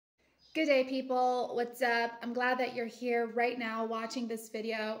Good day, people. What's up? I'm glad that you're here right now watching this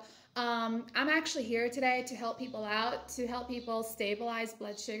video. I'm actually here today to help people out, to help people stabilize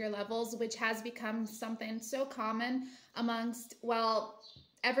blood sugar levels, which has become something so common amongst, well,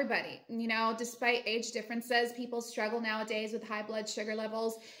 everybody. You know, despite age differences, people struggle nowadays with high blood sugar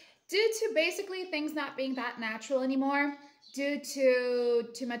levels due to basically things not being that natural anymore, due to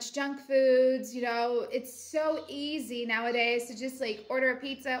too much junk foods. You know, it's so easy nowadays to just like order a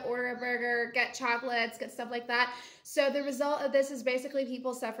pizza, order a burger, get chocolates, get stuff like that. So the result of this is basically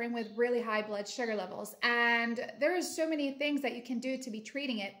people suffering with really high blood sugar levels. And there are so many things that you can do to be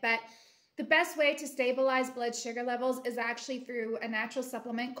treating it, but the best way to stabilize blood sugar levels is actually through a natural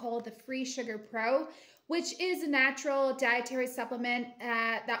supplement called the Freesugar Pro, which is a natural dietary supplement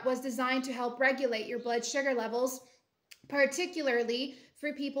that was designed to help regulate your blood sugar levels, particularly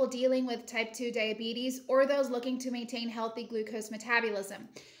for people dealing with type 2 diabetes or those looking to maintain healthy glucose metabolism.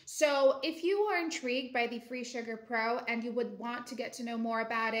 So if you are intrigued by the Freesugar Pro and you would want to get to know more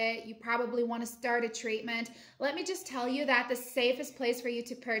about it, you probably want to start a treatment, let me just tell you that the safest place for you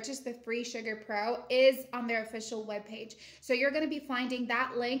to purchase the Freesugar Pro is on their official webpage. So you're going to be finding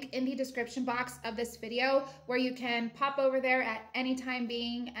that link in the description box of this video, where you can pop over there at any time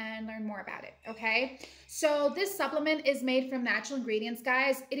being and learn more about it, okay? So this supplement is made from natural ingredients,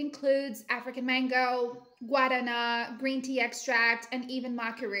 guys. It includes African mango, guarana, green tea extract, and even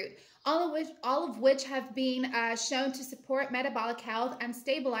maca root, all of which have been shown to support metabolic health and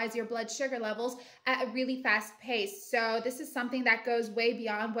stabilize your blood sugar levels at a really fast pace. So this is something that goes way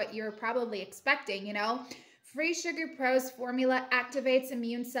beyond what you're probably expecting, you know. Freesugar Pro's formula activates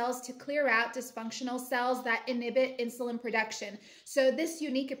immune cells to clear out dysfunctional cells that inhibit insulin production. So this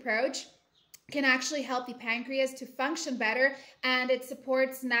unique approach can actually help the pancreas to function better, and it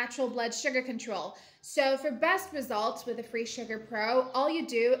supports natural blood sugar control. So for best results with the Freesugar Pro, all you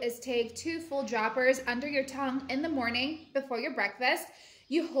do is take 2 full droppers under your tongue in the morning before your breakfast.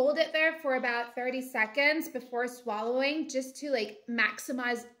 You hold it there for about 30 seconds before swallowing, just to like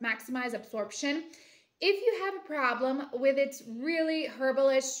maximize absorption. If you have a problem with its really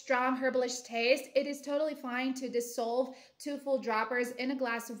herbalish, strong herbalish taste, it is totally fine to dissolve 2 full droppers in a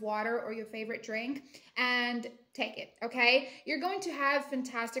glass of water or your favorite drink and take it, okay? You're going to have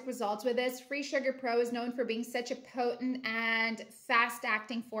fantastic results with this. Freesugar Pro is known for being such a potent and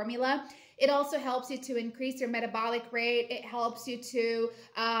fast-acting formula. It also helps you to increase your metabolic rate. It helps you to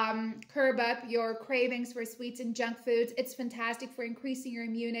curb up your cravings for sweets and junk foods. It's fantastic for increasing your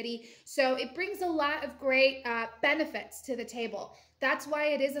immunity. So it brings a lot of great benefits to the table. That's why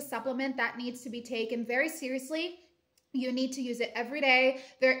it is a supplement that needs to be taken very seriously. You need to use it every day.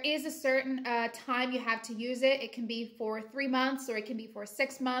 There is a certain time you have to use it. It can be for 3 months or it can be for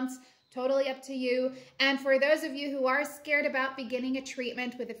 6 months. Totally up to you. And for those of you who are scared about beginning a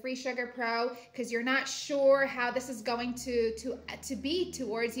treatment with the Freesugar Pro because you're not sure how this is going to be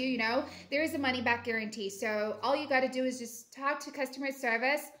towards you, you know, there is a money back guarantee. So all you got to do is just talk to customer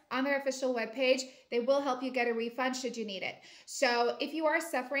service on their official webpage. They will help you get a refund should you need it. So if you are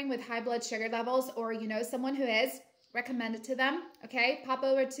suffering with high blood sugar levels, or you know someone who is, recommend it to them, okay? Pop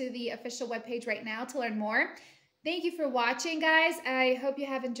over to the official webpage right now to learn more. Thank you for watching, guys. I hope you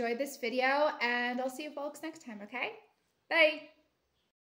have enjoyed this video, and I'll see you folks next time, okay? Bye.